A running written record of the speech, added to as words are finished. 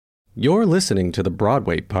You're listening to the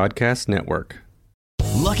Broadway Podcast Network.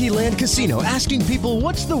 Lucky Land Casino, asking people,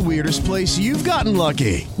 what's the weirdest place you've gotten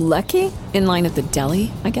lucky? Lucky? In line at the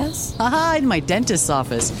deli, I guess? Aha, in my dentist's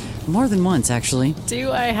office. More than once, actually.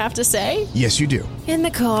 Do I have to say? Yes, you do. In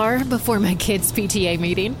the car before my kids' PTA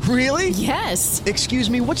meeting. Really? Yes.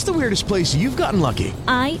 Excuse me, what's the weirdest place you've gotten lucky?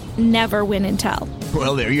 I never win and tell.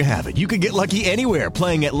 Well, there you have it. You can get lucky anywhere,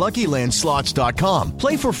 playing at LuckyLandSlots.com.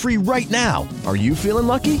 Play for free right now. Are you feeling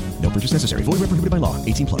lucky? No purchase necessary. Void where prohibited by law.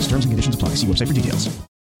 18+. Terms and conditions apply. See website for details.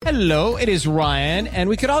 Hello, it is Ryan, and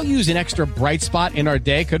we could all use an extra bright spot in our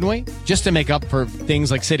day, couldn't we? Just to make up for things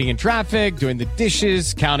like sitting in traffic, doing the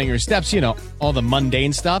dishes, counting your steps, you know, all the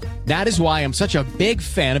mundane stuff. That is why I'm such a big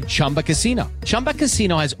fan of Chumba Casino. Chumba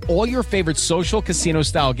Casino has all your favorite social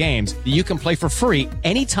casino-style games that you can play for free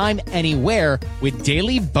anytime, anywhere with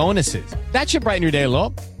daily bonuses. That should brighten your day a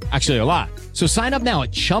little. Actually, a lot. So sign up now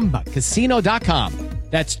at ChumbaCasino.com.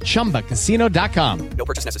 That's ChumbaCasino.com. No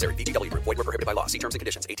purchase necessary. VGW Group. Void where prohibited by law. See terms and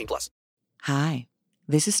conditions. 18+. Hi,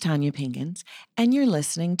 this is Tanya Pinkins, and you're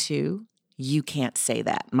listening to You Can't Say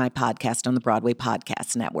That, my podcast on the Broadway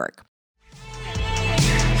Podcast Network.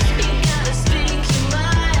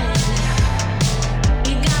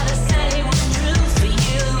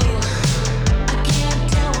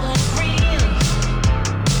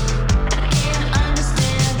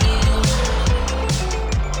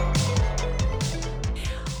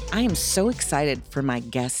 I am so excited for my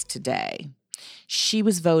guest today. She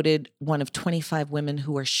was voted one of 25 women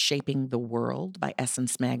who are shaping the world by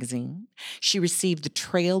Essence Magazine. She received the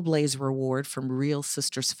Trailblazer Award from Real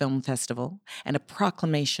Sisters Film Festival and a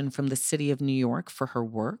proclamation from the City of New York for her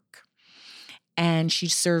work. And she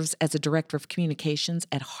serves as a director of communications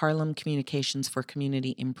at Harlem Communications for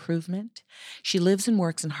Community Improvement. She lives and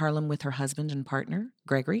works in Harlem with her husband and partner,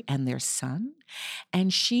 Gregory, and their son.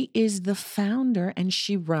 And she is the founder, and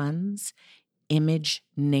she runs Image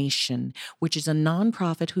Nation, which is a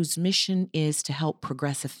nonprofit whose mission is to help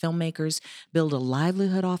progressive filmmakers build a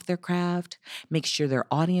livelihood off their craft, make sure their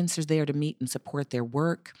audience is there to meet and support their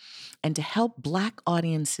work, and to help Black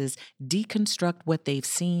audiences deconstruct what they've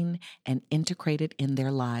seen and integrate it in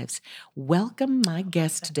their lives. Welcome my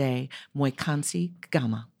guest today, Moikansi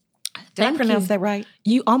Kama. Did I pronounce that right?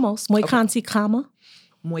 You almost. Moikansi Kama.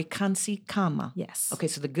 Moikansi Kama. Yes. Okay,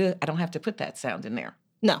 so I don't have to put that sound in there.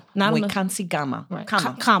 No, not Moikansi Kama. Right.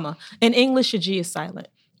 Kama. Kama. In English, your G is silent.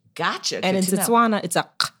 Gotcha. And in Botswana, it's a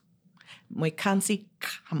k. Moikansi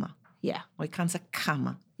Kama. Yeah. Moikansi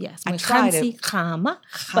Kama. Yes. I tried Moikansi it. Kama.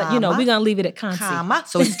 But, we're going to leave it at Kansi. Kama.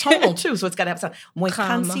 So it's tonal, too, so it's got to have sound.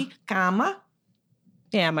 Moikansi Kama.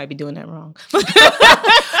 Yeah, I might be doing that wrong.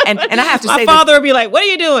 And I have to say my father would be like, what are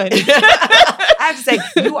you doing? I have to say,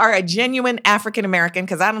 you are a genuine African-American,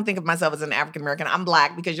 because I don't think of myself as an African-American. I'm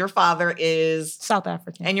Black because your father is South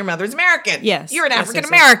African. And your mother's American. Yes. You're an Yes,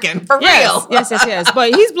 African-American, for yes, real. Yes.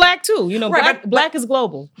 But he's Black, too. Right, Black is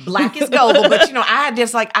global. Black is global. But,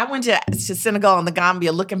 I went to Senegal and the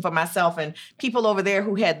Gambia looking for myself, and people over there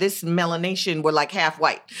who had this melanation were like half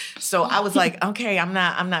white. So I was like, okay, I'm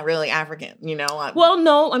not really African, Well,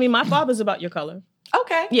 no. I mean, my father's about your color.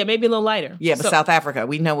 Okay. Yeah, maybe a little lighter. Yeah, but South Africa,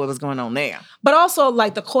 we know what was going on there. But also,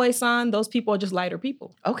 like the Khoisan, those people are just lighter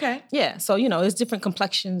people. Okay. Yeah, so, there's different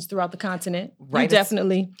complexions throughout the continent. Right.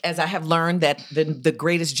 Definitely. As I have learned that the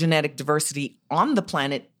greatest genetic diversity on the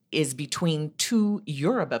planet is between two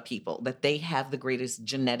Yoruba people, that they have the greatest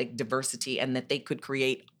genetic diversity and that they could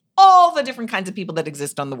create all the different kinds of people that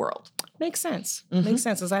exist on the world. Makes sense. Mm-hmm. Makes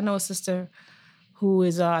sense. As I know a sister who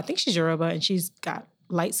is, I think she's Yoruba, and she's got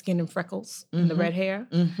light skin and freckles and the red hair,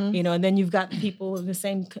 and then you've got people in the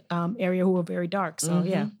same area who are very dark. So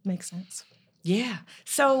yeah, makes sense. Yeah.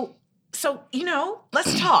 So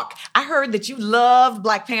let's talk. I heard that you love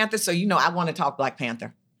Black Panther, so I want to talk Black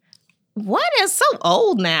Panther. What is so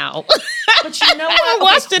old now? But you know what? I haven't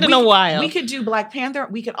watched it in a while. We could do Black Panther.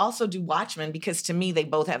 We could also do Watchmen, because to me, they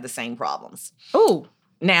both have the same problems. Ooh.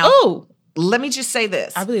 Now, let me just say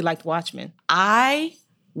this. I really liked Watchmen. I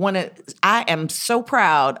am so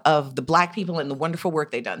proud of the Black people and the wonderful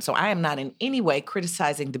work they've done. So I am not in any way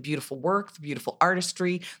criticizing the beautiful work, the beautiful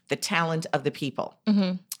artistry, the talent of the people.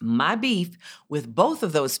 Mm-hmm. My beef with both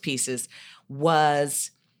of those pieces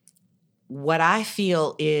was what I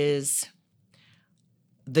feel is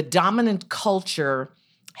the dominant culture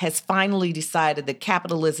has finally decided that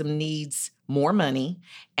capitalism needs more money.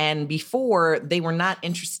 And before, they were not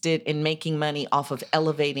interested in making money off of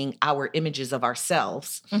elevating our images of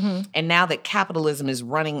ourselves. And now that capitalism is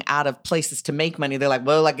running out of places to make money, they're like,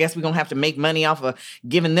 well, I guess we're going to have to make money off of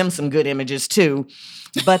giving them some good images too.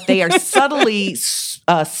 But they are subtly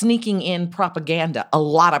sneaking in propaganda, a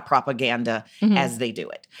lot of propaganda as they do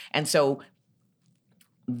it. And so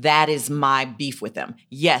that is my beef with them.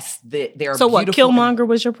 Yes, they're so what? beautiful. Killmonger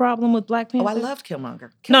was your problem with Black Panther? Oh, I loved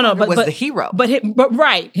Killmonger. No, Killmonger was the hero. But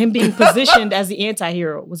him being positioned as the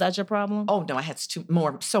anti-hero, was that your problem? Oh no, I had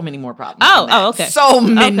so many more problems. Okay. So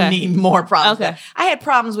many more problems. Okay. I had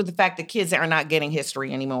problems with the fact that kids are not getting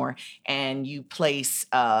history anymore, and you place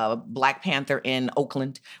Black Panther in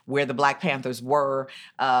Oakland, where the Black Panthers were,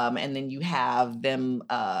 and then you have them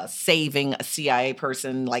saving a CIA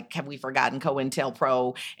person. Like, have we forgotten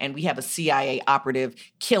COINTELPRO? And we have a CIA operative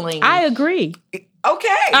killing. I agree. Okay.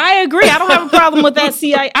 I agree. I don't have a problem with that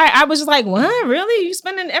CIA. I was just like, what? Really? You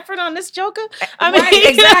spending effort on this Joker? I mean, right,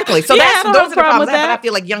 exactly. So yeah, I don't those have are a the problem problems. with that. But I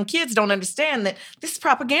feel like young kids don't understand that this is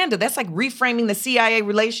propaganda. That's like reframing the CIA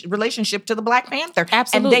relationship to the Black Panther.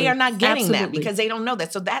 Absolutely. And they are not getting that Absolutely. because they don't know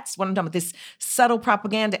that. So that's what I'm talking about, this subtle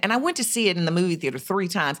propaganda. And I went to see it in the movie theater 3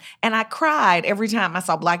 times. And I cried every time I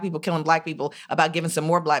saw Black people killing Black people about giving some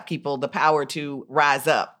more Black people the power to rise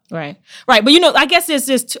up. Right. But I guess there's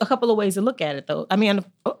just a couple of ways to look at it, though. I mean,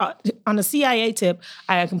 on the CIA tip,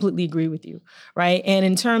 I completely agree with you, right? And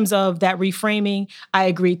in terms of that reframing, I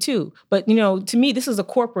agree too. But, to me, this is a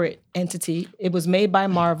corporate entity. It was made by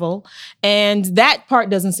Marvel, and that part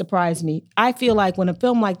doesn't surprise me. I feel like when a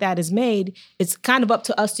film like that is made, it's kind of up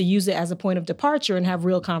to us to use it as a point of departure and have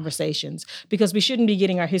real conversations, because we shouldn't be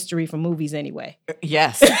getting our history from movies anyway.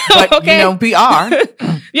 Yes, but Okay. we are.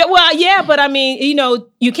 But I mean,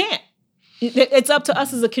 you can't. It's up to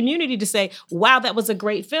us as a community to say, wow, that was a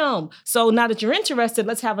great film. So now that you're interested,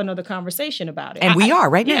 let's have another conversation about it. And we are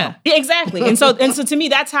right now. Yeah, exactly. And so to me,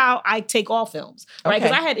 that's how I take all films, right?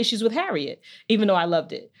 Because Okay. I had issues with Harriet, even though I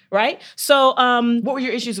loved it, right? So What were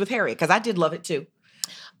your issues with Harriet? Because I did love it too.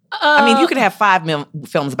 I mean, you could have 5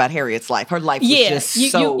 films about Harriet's life. Her life was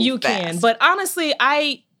just so you fast. can. But honestly,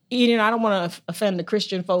 I don't want to offend the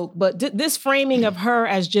Christian folk, but this framing of her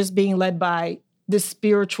as just being led by this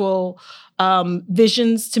spiritual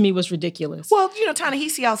visions, to me, was ridiculous. Well,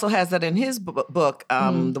 Ta-Nehisi also has that in his book,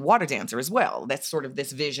 The Water Dancer, as well. That's sort of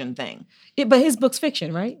this vision thing. But his book's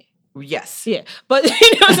fiction, right? Yes. Yeah, but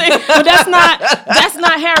what I'm saying? But that's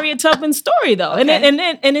not Harriet Tubman's story, though.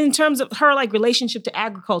 Okay. And in terms of her relationship to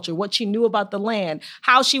agriculture, what she knew about the land,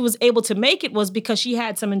 how she was able to make it was because she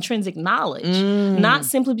had some intrinsic knowledge, not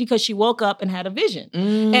simply because she woke up and had a vision.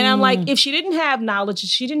 And I'm like, if she didn't have knowledge, if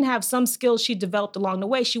she didn't have some skills she developed along the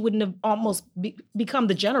way, she wouldn't have almost become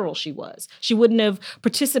the general she was. She wouldn't have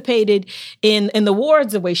participated in the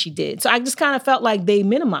wars the way she did. So I just kind of felt like they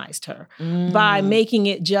minimized her by making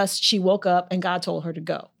it just she woke up and God told her to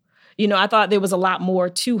go. I thought there was a lot more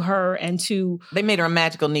to her and to... They made her a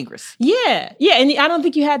magical negress. Yeah, and I don't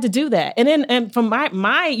think you had to do that. And from my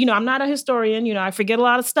I'm not a historian, I forget a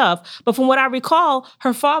lot of stuff, but from what I recall,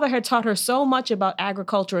 her father had taught her so much about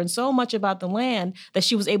agriculture and so much about the land that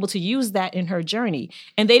she was able to use that in her journey.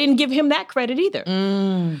 And they didn't give him that credit either.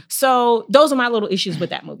 So those are my little issues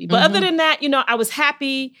with that movie. But other than that, I was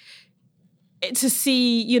happy to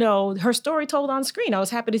see, her story told on screen. I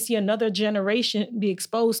was happy to see another generation be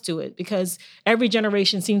exposed to it, because every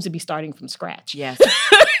generation seems to be starting from scratch. Yes.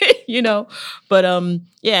 But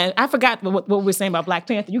I forgot what we were saying about Black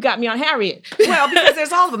Panther. You got me on Harriet. Well, because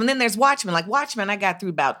there's all of them. And then there's Watchmen. Like Watchmen, I got through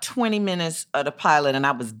about 20 minutes of the pilot and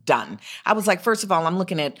I was done. I was like, first of all, I'm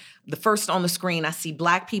looking at the first on the screen. I see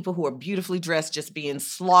Black people who are beautifully dressed just being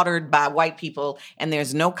slaughtered by white people, and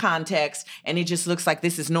there's no context. And it just looks like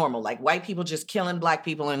this is normal. Like white people just killing Black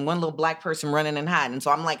people and one little Black person running and hiding.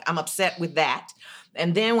 So I'm like, I'm upset with that.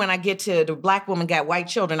 And then when I get to the Black woman got white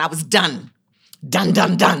children, I was done.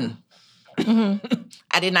 Done.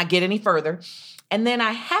 I did not get any further. And then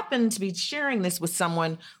I happened to be sharing this with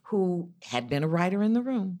someone who had been a writer in the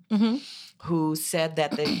room, who said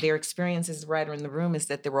that their experience as a writer in the room is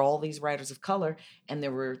that there were all these writers of color and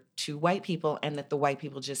there were 2 white people, and that the white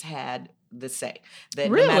people just had the say. That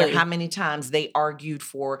Really? No matter how many times they argued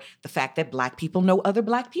for the fact that Black people know other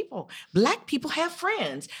Black people. Black people have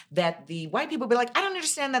friends. That the white people be like, I don't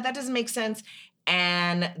understand that. That doesn't make sense.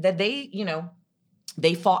 And that they,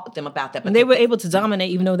 they fought with them about that. But And they were able to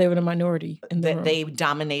dominate even though they were the minority in the that room. they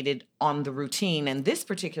dominated on the routine. And this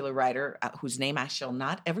particular writer, whose name I shall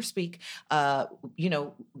not ever speak, got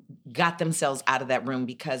themselves out of that room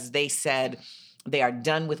because they said, They are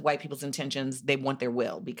done with white people's intentions. They want their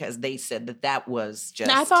will because they said that was just.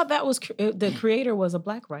 Now, I thought that was the creator was a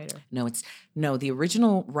black writer. No, the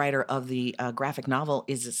original writer of the graphic novel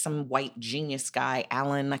is some white genius guy,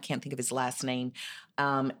 Alan. I can't think of his last name.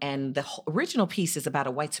 And the original piece is about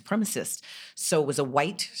a white supremacist. So it was a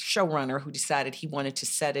white showrunner who decided he wanted to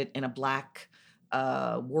set it in a black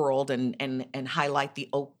world and highlight the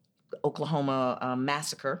Oklahoma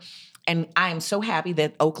massacre. And I am so happy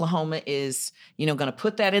that Oklahoma is, going to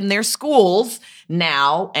put that in their schools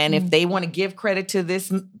now. And if they want to give credit to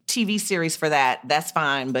this TV series for that, that's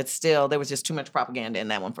fine. But still, there was just too much propaganda in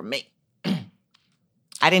that one for me.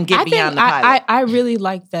 I didn't get beyond the pilot. I really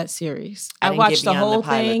liked that series. I watched the whole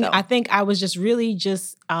thing. Though. I think I was just really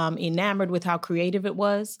enamored with how creative it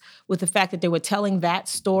was, with the fact that they were telling that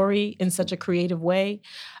story in such a creative way.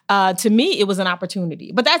 To me, it was an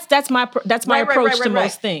opportunity. But that's my approach to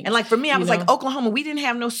most things. And like for me, I was like, Oklahoma, we didn't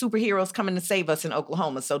have no superheroes coming to save us in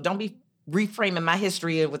Oklahoma. So don't be reframing my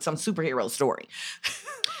history with some superhero story.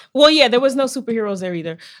 Well, yeah, there was no superheroes there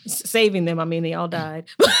either. Saving them, I mean, they all died.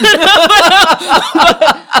 but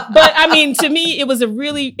I mean, to me, it was a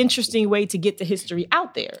really interesting way to get the history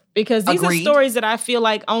out there because these are stories that I feel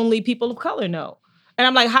like only people of color know. And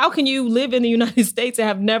I'm like, how can you live in the United States and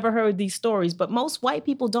have never heard these stories? But most white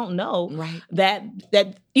people don't know that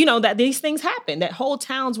these things happen, that whole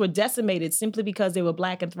towns were decimated simply because they were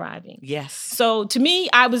black and thriving. Yes. So to me,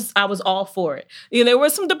 I was all for it. There were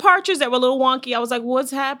some departures that were a little wonky. I was like, what's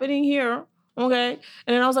happening here? Okay. And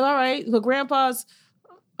then I was like, all right, but grandpa's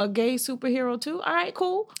a gay superhero too. All right,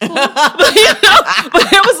 cool. but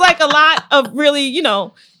it was like a lot of really,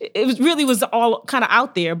 it was all kind of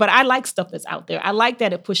out there. But I like stuff that's out there. I like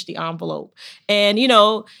that it pushed the envelope. And,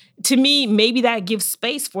 to me, maybe that gives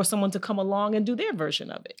space for someone to come along and do their version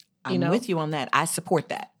of it. I'm with you on that. I support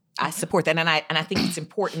that. I support that. And I think it's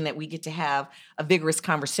important that we get to have a vigorous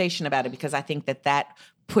conversation about it because I think that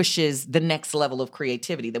pushes the next level of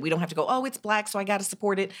creativity, that we don't have to go, oh, it's black, so I got to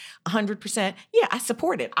support it 100%. Yeah, I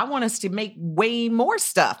support it. I want us to make way more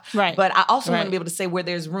stuff. Right. But I also want to be able to say where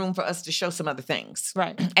there's room for us to show some other things.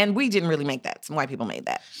 Right. And we didn't really make that. Some white people made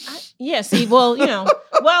that. Yeah.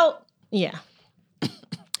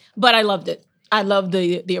 But I loved it. I love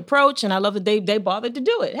the approach, and I love that they bothered to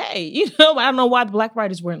do it. Hey, I don't know why the black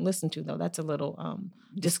writers weren't listened to, though. That's a little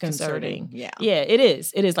disconcerting. Yeah, it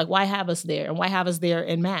is. It is like, why have us there, and why have us there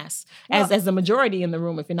en masse as the majority in the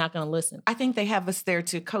room if you're not going to listen? I think they have us there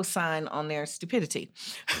to co-sign on their stupidity.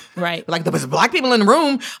 Right. Like there was black people in the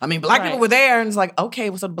room. I mean, black people were there, and it's like, okay,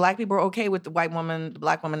 well, so black people are okay with the black woman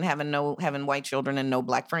having white children and no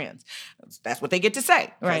black friends. That's what they get to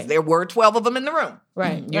say. Right. There were 12 of them in the room.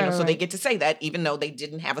 Right. So they get to say that even though they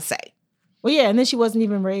didn't have a say. Well, yeah, and then she wasn't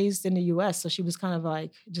even raised in the U.S., so she was kind of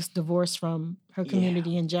like just divorced from her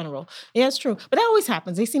community in general. Yeah, it's true. But that always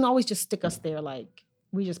happens. They seem to always just stick us there like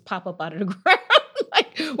we just pop up out of the ground.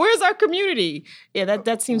 Like, where's our community? Yeah,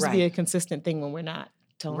 that seems to be a consistent thing when we're not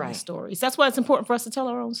telling our stories. That's why it's important for us to tell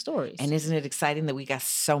our own stories. And isn't it exciting that we got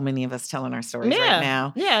so many of us telling our stories right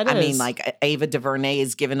now? Yeah, it is. I mean, like Ava DuVernay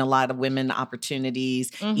is giving a lot of women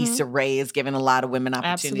opportunities. Issa Rae is giving a lot of women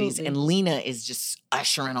opportunities. Absolutely. And Lena is just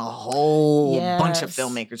ushering a whole bunch of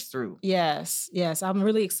filmmakers through. Yes. I'm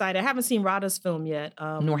really excited. I haven't seen Radha's film yet.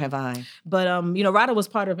 Nor have I. But, Radha was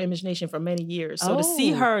part of Image Nation for many years. So to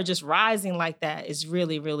see her just rising like that is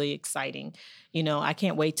really, really exciting. I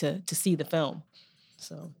can't wait to see the film.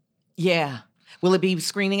 So, yeah. Will it be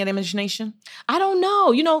screening at Image Nation? I don't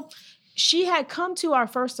know. She had come to our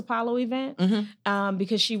first Apollo event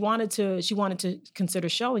because she wanted to consider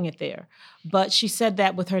showing it there. But she said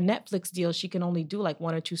that with her Netflix deal, she can only do like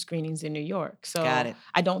 1 or 2 screenings in New York. So got it.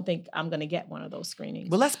 I don't think I'm going to get one of those screenings.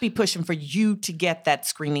 Well, let's be pushing for you to get that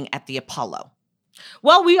screening at the Apollo.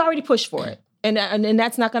 Well, we already pushed for it. And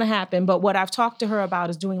that's not going to happen. But what I've talked to her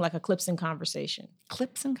about is doing like a clips and conversation.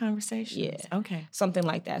 Clips and conversations? Yeah. Okay. Something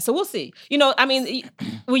like that. So we'll see.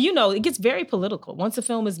 It gets very political. Once a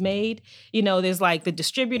film is made, there's like the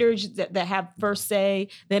distributors that have first say.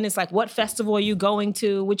 Then it's like, what festival are you going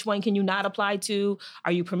to? Which one can you not apply to?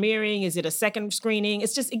 Are you premiering? Is it a second screening?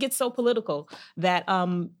 It gets so political that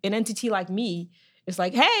an entity like me is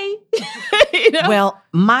like, hey. Well,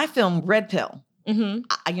 my film, Red Pill,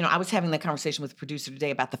 I was having that conversation with the producer today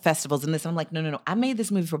about the festivals and this. And I'm like, no. I made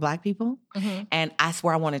this movie for Black people, and I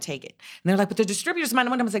swear I want to take it. And they're like, but the distributors might not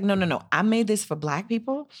want it. I was like, no. I made this for Black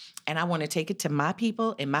people, and I want to take it to my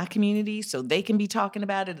people in my community so they can be talking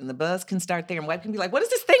about it, and the buzz can start there, and white can be like, what is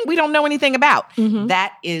this thing we don't know anything about?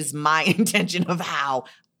 That is my intention of how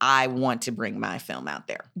I want to bring my film out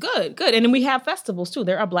there. Good. And then we have festivals too.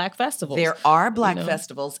 There are Black festivals. There are Black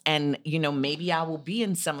festivals, and maybe I will be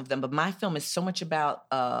in some of them. But my film is so much about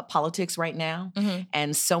politics right now,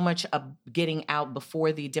 and so much of getting out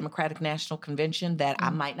before the Democratic National Convention that I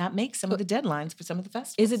might not make some of the deadlines for some of the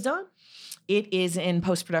festivals. Is it done? It is in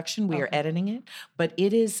post-production. We are editing it, but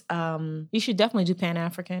it is. You should definitely do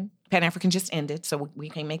Pan-African. Pan-African just ended, so we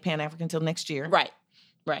can't make Pan-African until next year.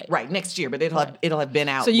 Right, next year, but it'll have been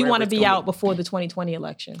out. So you want to be out before the 2020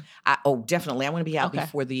 election? Definitely. I want to be out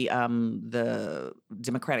before the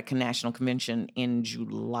Democratic National Convention in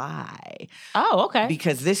July. Oh, okay.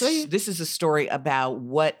 Because this is a story about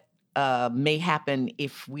what may happen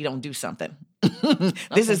if we don't do something.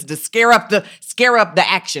 This is to scare up the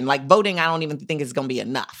action. Like voting, I don't even think is going to be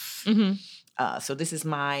enough. So this is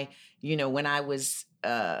my, when I was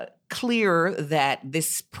clear that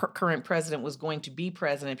this current president was going to be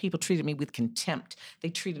president, people treated me with contempt. They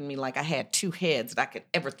treated me like I had two heads, that I could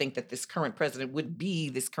ever think that this current president would be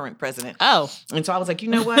this current president. Oh. And so I was like, you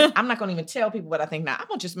know what? I'm not going to even tell people what I think now. I'm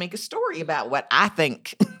going to just make a story about what I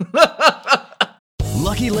think.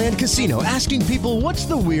 Lucky Land Casino, asking people, what's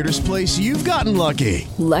the weirdest place you've gotten lucky?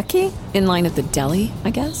 Lucky? In line at the deli, I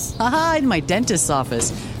guess? Aha, in my dentist's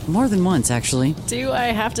office. More than once, actually. Do I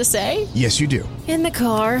have to say? Yes, you do. In the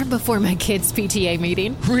car before my kids' PTA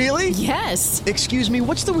meeting. Really? Yes. Excuse me,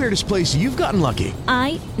 what's the weirdest place you've gotten lucky?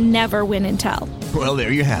 I never win and tell. Well,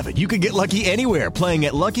 there you have it. You can get lucky anywhere, playing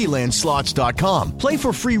at LuckyLandSlots.com. Play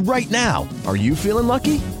for free right now. Are you feeling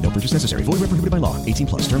lucky? No purchase necessary. Void where prohibited by law. 18+.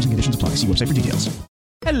 Terms and conditions apply. See website for details.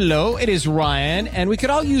 Hello, it is Ryan, and we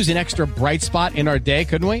could all use an extra bright spot in our day,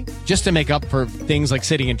 couldn't we? Just to make up for things like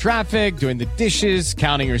sitting in traffic, doing the dishes,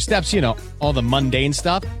 counting your steps, all the mundane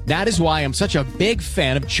stuff. That is why I'm such a big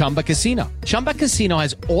fan of Chumba Casino. Chumba Casino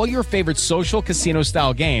has all your favorite social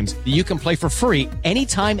casino-style games that you can play for free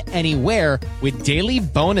anytime, anywhere with daily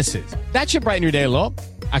bonuses. That should brighten your day a little.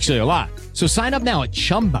 Actually, a lot. So sign up now at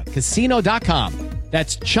ChumbaCasino.com.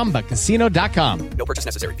 That's ChumbaCasino.com. No purchase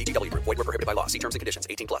necessary. VGW Group. Void where prohibited by law. See terms and conditions.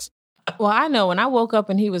 18+. Well, I know when I woke up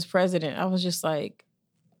and he was president, I was just like,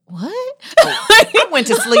 what? I went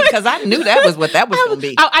to sleep because I knew that was what that was going to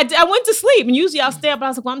be. I went to sleep, and usually I'll stay up, but I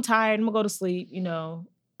was like, well, I'm tired. I'm going to go to sleep.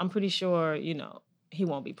 I'm pretty sure, he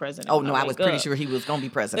won't be president. Oh, no, I was pretty sure he was going to be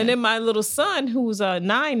president. And then my little son, who's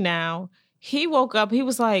 9 now, he woke up, he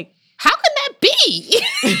was like, how can that be?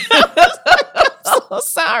 I'm so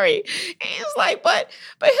sorry. He was like, but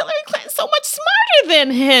Hillary Clinton's so much smarter than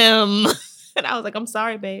him. And I was like, I'm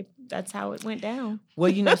sorry, babe. That's how it went down.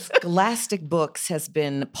 Well, Scholastic Books has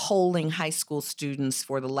been polling high school students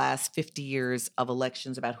for the last 50 years of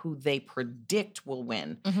elections about who they predict will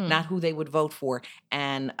win, not who they would vote for.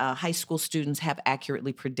 And high school students have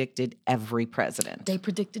accurately predicted every president. They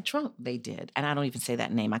predicted Trump. They did. And I don't even say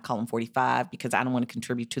that name. I call him 45 because I don't want to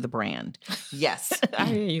contribute to the brand. Yes. I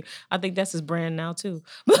hear you. I think that's his brand now, too.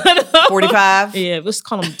 45? Yeah, let's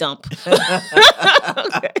call him Dump.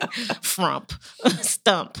 Frump.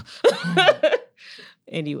 Stump.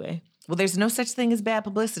 Anyway. Well, there's no such thing as bad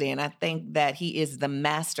publicity, and I think that he is the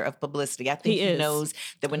master of publicity. I think he knows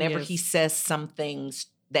that whenever he says some things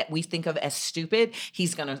that we think of as stupid,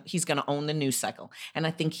 he's gonna own the news cycle. And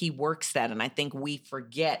I think he works that, and I think we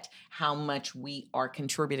forget how much we are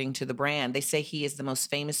contributing to the brand. They say he is the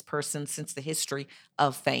most famous person since the history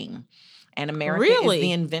of fame. And America is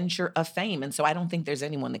the inventor of fame, and so I don't think there's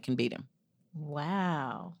anyone that can beat him.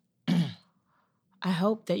 Wow. I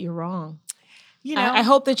hope that you're wrong. I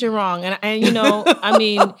hope that you're wrong. And I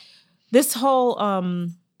mean, this whole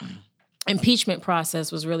impeachment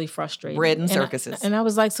process was really frustrating. Bread and circuses. And I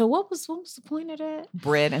was like, so what was the point of that?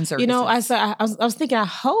 Bread and circuses. I was thinking, I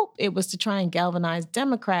hope it was to try and galvanize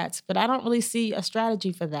Democrats, but I don't really see a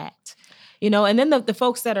strategy for that. And then the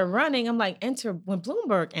folks that are running, I'm like, when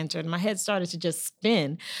Bloomberg entered, my head started to just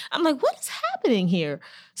spin. I'm like, what is happening here?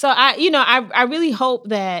 So I really hope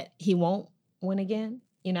that he won't win again.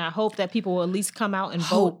 I hope that people will at least come out and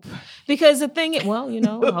vote. Because the thing is, hope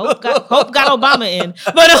got Obama in.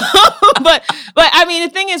 But I mean,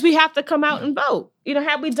 the thing is, we have to come out and vote.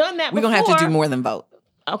 Have we done that before? We're going to have to do more than vote.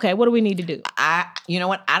 Okay, what do we need to do? You know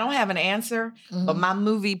what? I don't have an answer, but my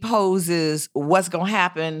movie poses what's going to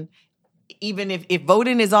happen. Even if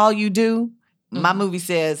voting is all you do, my movie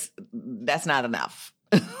says that's not enough.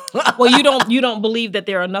 Well, you don't believe that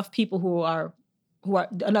there are enough people who are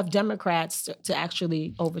enough Democrats to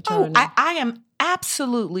actually overturn. I am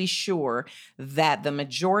absolutely sure that the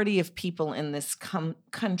majority of people in this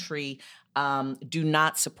country do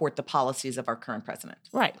not support the policies of our current president.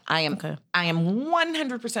 Right. I am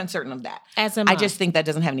 100% certain of that. As am I just think that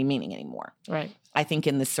doesn't have any meaning anymore. Right. I think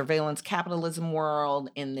in this surveillance capitalism world,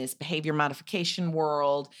 in this behavior modification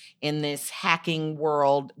world, in this hacking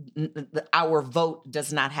world, our vote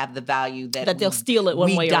does not have the value that they'll steal it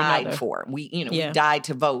one way or another. We died for. We died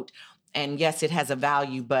to vote. And yes, it has a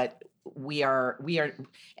value, but we are,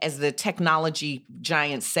 as the technology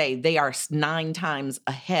giants say, they are 9 times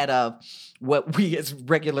ahead of what we as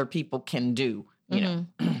regular people can do. You know.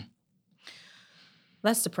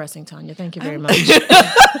 That's depressing, Tanya. Thank you very much.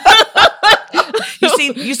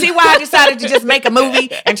 You see why I decided to just make a movie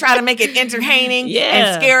and try to make it entertaining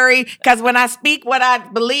and scary? Because when I speak what I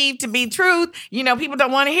believe to be truth, people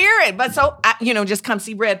don't want to hear it. But so, just come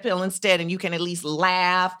see Red Pill instead, and you can at least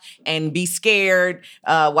laugh and be scared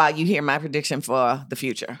while you hear my prediction for the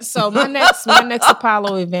future. So my next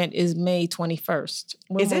Apollo event is May 21st.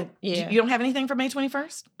 Is it? Yeah. You don't have anything for May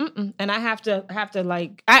 21st? Mm-mm. And I have to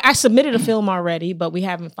I submitted a film already, but we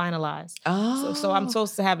haven't finalized. Oh. So I'm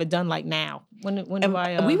supposed to have it done like now. When do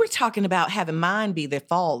I? We were talking about having mine be the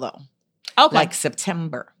fall though. Okay. Like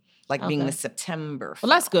September. Being the September fall.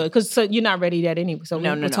 Well, that's good because you're not ready yet anyway. So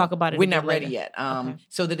we'll talk about it. We're not ready yet.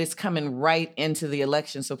 So that it's coming right into the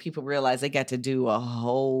election, so people realize they got to do a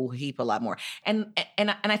whole heap a lot more. And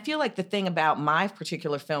I feel like the thing about my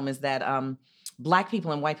particular film is that Black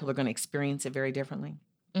people and white people are going to experience it very differently.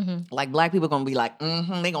 Mm-hmm. Like Black people are going to be like, they're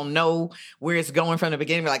going to know where it's going from the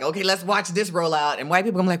beginning. They're like, okay, let's watch this roll out. And white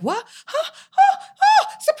people are going to be like, what?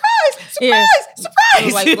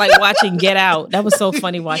 Surprise! Like watching Get Out. That was so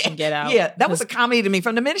funny watching Get Out. Yeah, that was a comedy to me.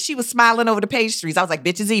 From the minute she was smiling over the pastries, I was like,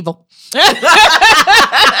 bitch is evil. Well,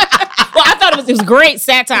 I thought it was great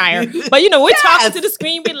satire. But we're talking to the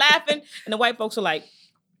screen, we're laughing, and the white folks are like,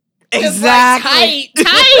 exactly. Like,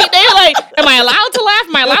 tight. They're like, am I allowed to laugh?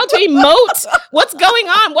 Am I allowed to emote? What's going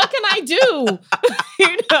on? What can I do?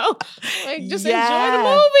 Just enjoy the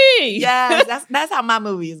movie. Yes, that's how my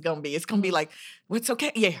movie is gonna be. It's gonna be like, what's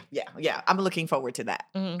okay? Yeah. I'm looking forward to that.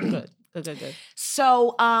 Mm-hmm. Good.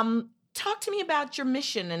 So, talk to me about your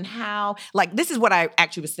mission and how, this is what I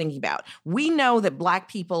actually was thinking about. We know that Black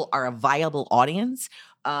people are a viable audience,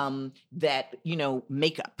 that,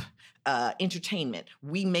 makeup, entertainment.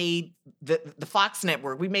 We made the Fox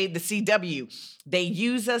network. We made the CW. They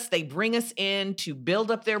use us. They bring us in to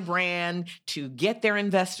build up their brand, to get their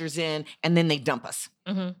investors in, and then they dump us.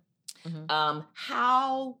 Mm-hmm. Mm-hmm.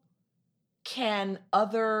 How can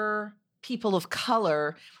other people of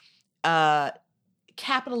color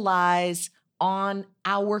capitalize on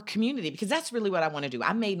our community? Because that's really what I want to do.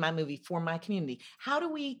 I made my movie for my community. How do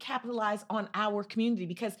we capitalize on our community?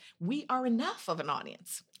 Because we are enough of an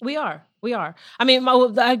audience. We are. I mean,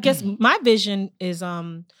 I guess my vision is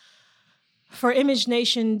for Image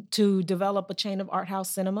Nation to develop a chain of art house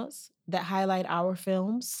cinemas that highlight our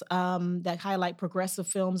films, that highlight progressive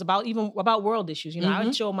films about world issues. I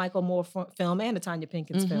would show a Michael Moore film and a Tanya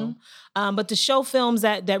Pinkins film, but to show films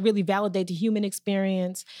that really validate the human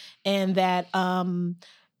experience and that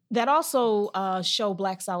also show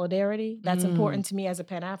Black solidarity. That's important to me as a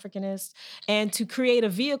Pan-Africanist, and to create a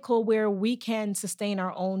vehicle where we can sustain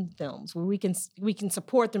our own films, where we can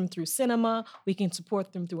support them through cinema, we can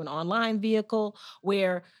support them through an online vehicle,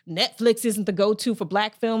 where Netflix isn't the go-to for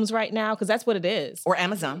Black films right now, because that's what it is. Or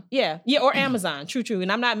Amazon. Yeah, or Amazon. True.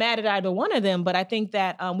 And I'm not mad at either one of them, but I think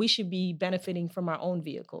that we should be benefiting from our own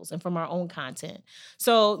vehicles and from our own content.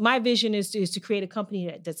 So my vision is to create a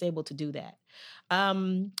company that's able to do that.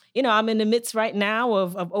 I'm in the midst right now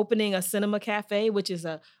of opening a cinema cafe, which is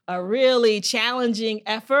a really challenging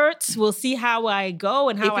effort. We'll see how I go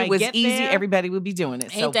and how I get there. If it was easy, everybody would be doing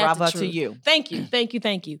it. So bravo to you. Thank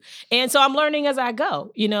you. And so I'm learning as I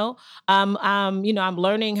go, I'm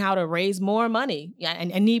learning how to raise more money. Yeah,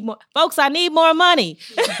 and I need more. Folks, I need more money.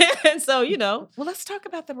 And so, Well, let's talk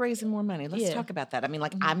about the raising more money. Let's talk about that. I mean,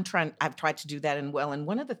 I've tried to do that and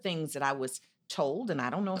one of the things that I was told, and I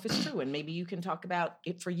don't know if it's true, and maybe you can talk about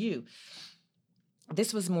it for you.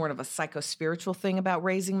 This was more of a psycho-spiritual thing about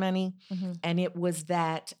raising money, and it was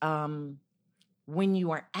that when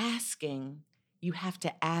you are asking, you have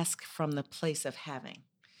to ask from the place of having.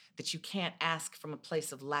 That you can't ask from a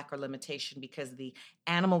place of lack or limitation, because the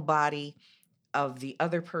animal body of the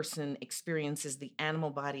other person experiences the animal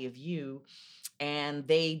body of you, and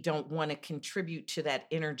they don't want to contribute to that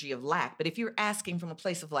energy of lack. But if you're asking from a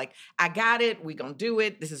place of like, I got it, we're going to do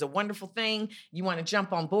it, this is a wonderful thing, you want to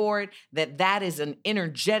jump on board, that is an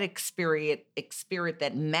energetic spirit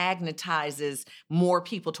that magnetizes more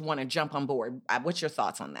people to want to jump on board. What's your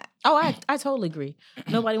thoughts on that? Oh, I totally agree.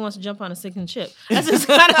 Nobody wants to jump on a sinking ship. That's just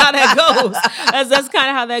kind of how that goes. That's kind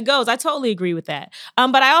of how that goes. I totally agree with that.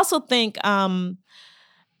 But I also think,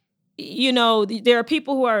 there are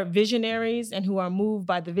people who are visionaries and who are moved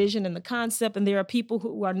by the vision and the concept, and there are people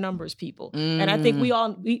who are numbers people. And I think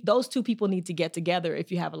those two people need to get together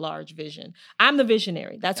if you have a large vision. I'm the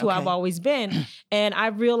visionary. That's who I've always been. And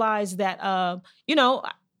I've realized that,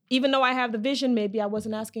 even though I have the vision, maybe I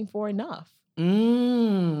wasn't asking for enough.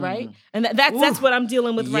 Right? And that's what I'm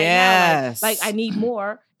dealing with right now. Like I need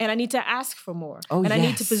more, and I need to ask for more. I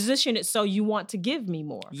need to position it so you want to give me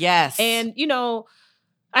more. Yes. And,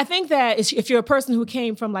 I think that if you're a person who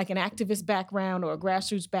came from like an activist background or a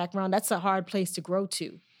grassroots background, that's a hard place to grow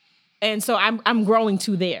to. And so I'm growing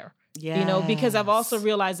to there, because I've also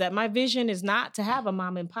realized that my vision is not to have a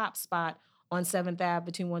mom and pop spot on 7th Ave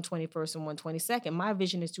between 121st and 122nd. My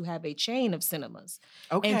vision is to have a chain of cinemas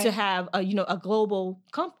and to have a global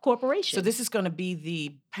corporation. So this is going to be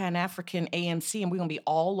the Pan-African AMC, and we're going to be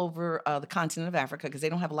all over the continent of Africa because they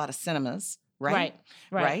don't have a lot of cinemas. Right.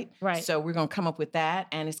 So we're going to come up with that,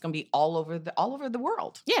 and it's going to be all over the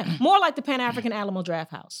world. Yeah, more like the Pan-African Alamo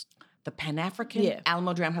Draft House. The Pan-African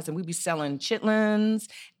Alamo Draft House, and we'll be selling chitlins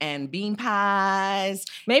and bean pies.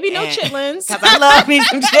 Maybe no chitlins. Because I love me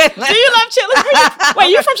some chitlins. Do you love chitlins?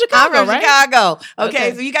 Wait, you're from Chicago, I'm from Chicago.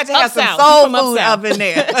 Okay, so you got to have some soul food up in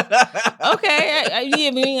there.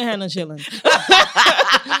 Okay, we ain't have no chitlins.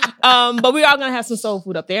 But we are going to have some soul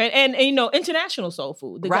food up there. And international soul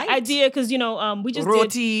food. The idea, because, we just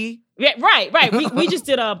Roti. Yeah, right. We just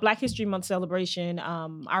did a Black History Month celebration,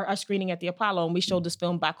 our screening at the Apollo, and we showed this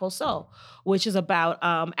film Baco Soul, which is about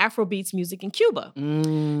Afrobeats music in Cuba.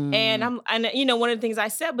 And one of the things I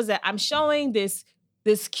said was that I'm showing this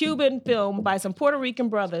Cuban film by some Puerto Rican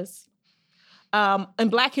brothers in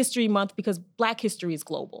Black History Month because Black history is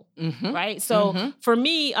global, right? So for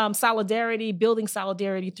me, solidarity, building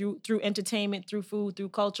solidarity through entertainment, through food, through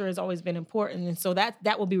culture has always been important, and so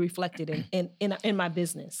that will be reflected in my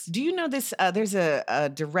business. Do you know this? There's a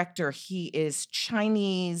director. He is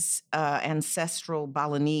Chinese ancestral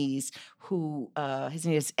Balinese. Who his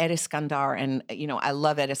name is Ed Iskandar, and I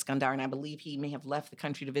love Ed Iskandar, and I believe he may have left the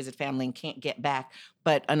country to visit family and can't get back.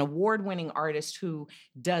 But an award-winning artist who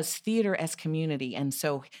does theater as community, and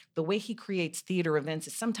so the way he creates theater events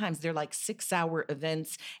is sometimes they're like 6-hour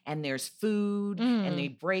events, and there's food, and they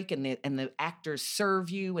break, and the actors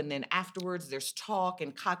serve you, and then afterwards there's talk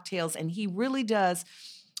and cocktails, and he really does.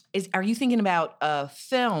 Are you thinking about a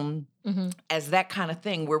film as that kind of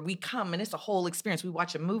thing where we come and it's a whole experience? We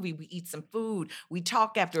watch a movie, we eat some food, we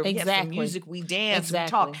talk after, we have some music, we dance, we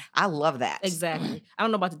talk. I love that. Exactly. I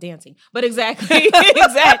don't know about the dancing, but exactly.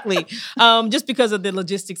 Exactly. Just because of the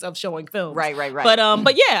logistics of showing films. Right.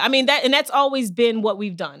 But yeah, I mean, that's always been what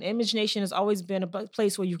we've done. Image Nation has always been a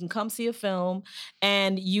place where you can come see a film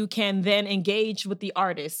and you can then engage with the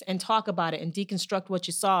artist and talk about it and deconstruct what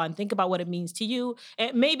you saw and think about what it means to you.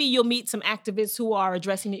 And maybe you'll meet some activists who are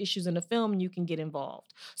addressing the issues in the film and you can get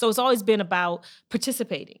involved. So it's always been about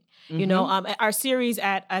participating. Our series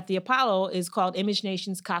at the Apollo is called Image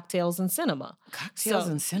Nation's Cocktails and Cinema. Cocktails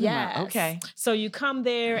and Cinema. Yes. Okay. So you come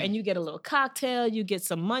there and you get a little cocktail, you get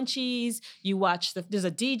some munchies, you watch there's a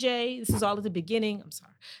DJ. This is all at the beginning. I'm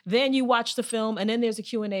sorry. Then you watch the film, and then there's a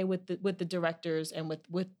Q&A with the directors and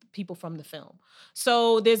with people from the film.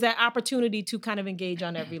 So there's that opportunity to kind of engage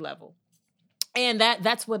on every level. And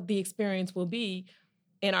that's what the experience will be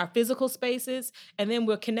in our physical spaces, and then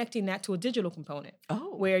we're connecting that to a digital component.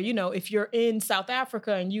 Where, if you're in South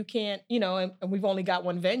Africa and you can't, and we've only got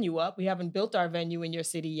one venue up, we haven't built our venue in your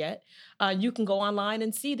city yet, you can go online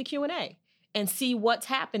and see the Q&A and see what's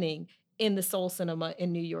happening in the Soul Cinema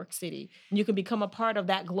in New York City. And you can become a part of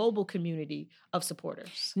that global community of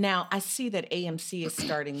supporters. Now, I see that AMC is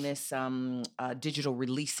starting this digital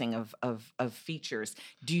releasing of features.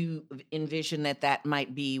 Do you envision that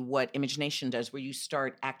might be what Image Nation does, where you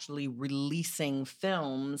start actually releasing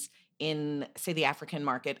films in, say, the African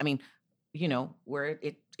market? I mean, where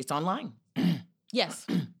it's online. Yes.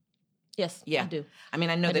 Yes, yeah. I do. I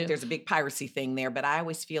mean, I know that there's a big piracy thing there, but I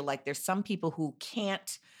always feel like there's some people who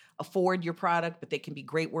can't afford your product, but they can be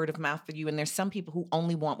great word of mouth for you. And there's some people who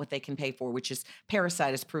only want what they can pay for, which is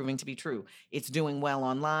Parasite is proving to be true. It's doing well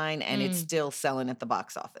online and it's still selling at the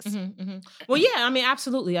box office. Well, yeah, I mean,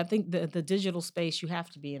 absolutely. I think the digital space, you have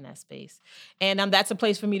to be in that space. And that's a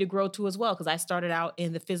place for me to grow to as well, because I started out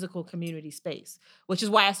in the physical community space, which is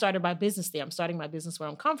why I started my business there. I'm starting my business where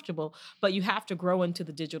I'm comfortable, but you have to grow into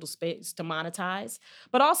the digital space to monetize,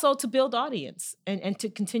 but also to build audience and to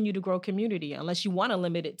continue to grow community, unless you want to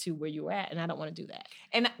limit it to where you're at, and I don't want to do that.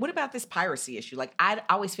 And what about this piracy issue? Like, I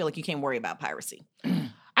always feel like you can't worry about piracy.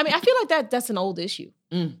 I mean, I feel like that's an old issue.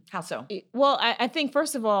 How so? Well, I think,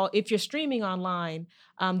 first of all, if you're streaming online,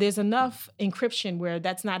 there's enough encryption where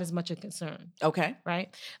that's not as much a concern. Okay.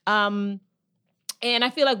 Right? And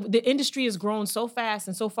I feel like the industry has grown so fast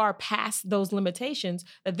and so far past those limitations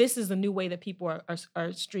that this is the new way that people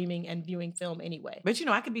are streaming and viewing film anyway. But,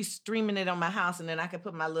 I could be streaming it on my house and then I could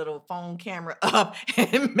put my little phone camera up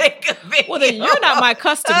and make a video. Well, then you're not my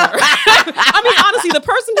customer. I mean, honestly, the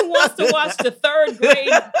person who wants to watch the third grade,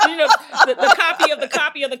 the copy of the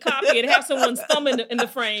copy of the copy and have someone's thumb in the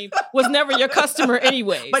frame was never your customer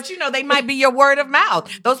anyway. But, they might be your word of mouth.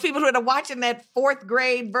 Those people who are watching that fourth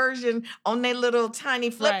grade version on their little tiny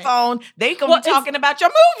flip phone, they gonna be talking about your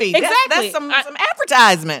movie. Exactly. That's some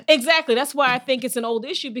advertisement. Exactly. That's why I think it's an old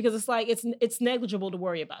issue, because it's like it's negligible to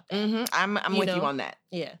worry about that. I'm with you on that.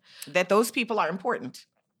 Yeah. That those people are important.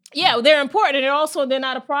 Yeah, they're important, and they're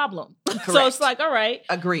not a problem. Correct. So it's like, all right.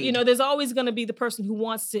 Agreed. There's always going to be the person who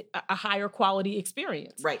wants a higher quality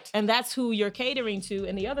experience. Right. And that's who you're catering to,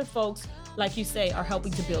 and the other folks, like you say, are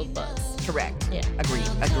helping to build buzz. Correct. Yeah. Agreed.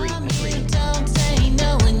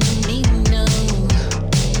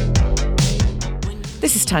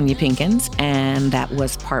 This is Tanya Pinkins, and that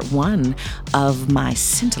was part one of my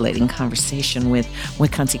scintillating conversation with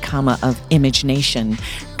Wikansi Kama of Image Nation.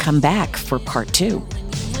 Come back for part two.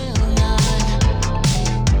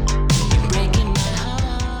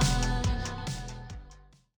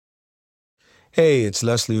 Hey, it's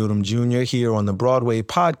Leslie Odom Jr. here on the Broadway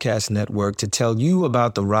Podcast Network to tell you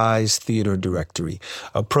about the Rise Theater Directory,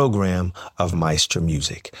 a program of Maestro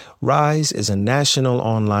Music. Rise is a national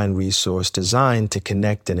online resource designed to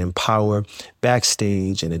connect and empower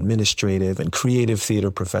backstage and administrative and creative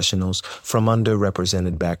theater professionals from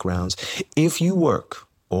underrepresented backgrounds. If you work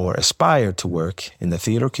or aspire to work in the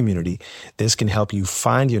theater community, this can help you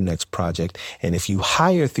find your next project. And if you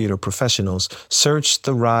hire theater professionals, search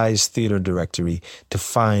the Rise Theater Directory to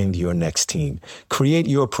find your next team. Create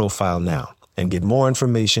your profile now and get more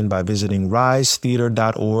information by visiting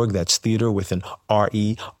risetheater.org. That's theater with an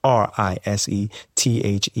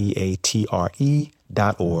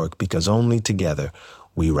RERISETHEATRE.org, because only together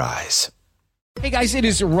we rise. Hey guys, it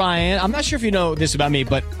is Ryan. I'm not sure if you know this about me,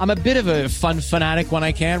 but I'm a bit of a fun fanatic when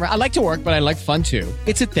I can. I like to work, but I like fun too.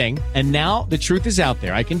 It's a thing. And now the truth is out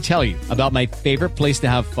there. I can tell you about my favorite place to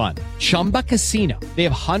have fun. Chumba Casino. They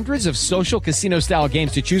have hundreds of social casino style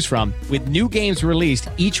games to choose from with new games released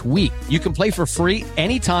each week. You can play for free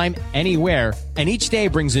anytime, anywhere. And each day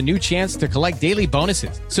brings a new chance to collect daily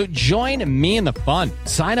bonuses. So join me in the fun.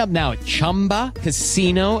 Sign up now at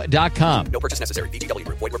ChumbaCasino.com. No purchase necessary. VGW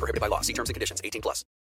Group. Void where prohibited by law. See terms and conditions. 18+.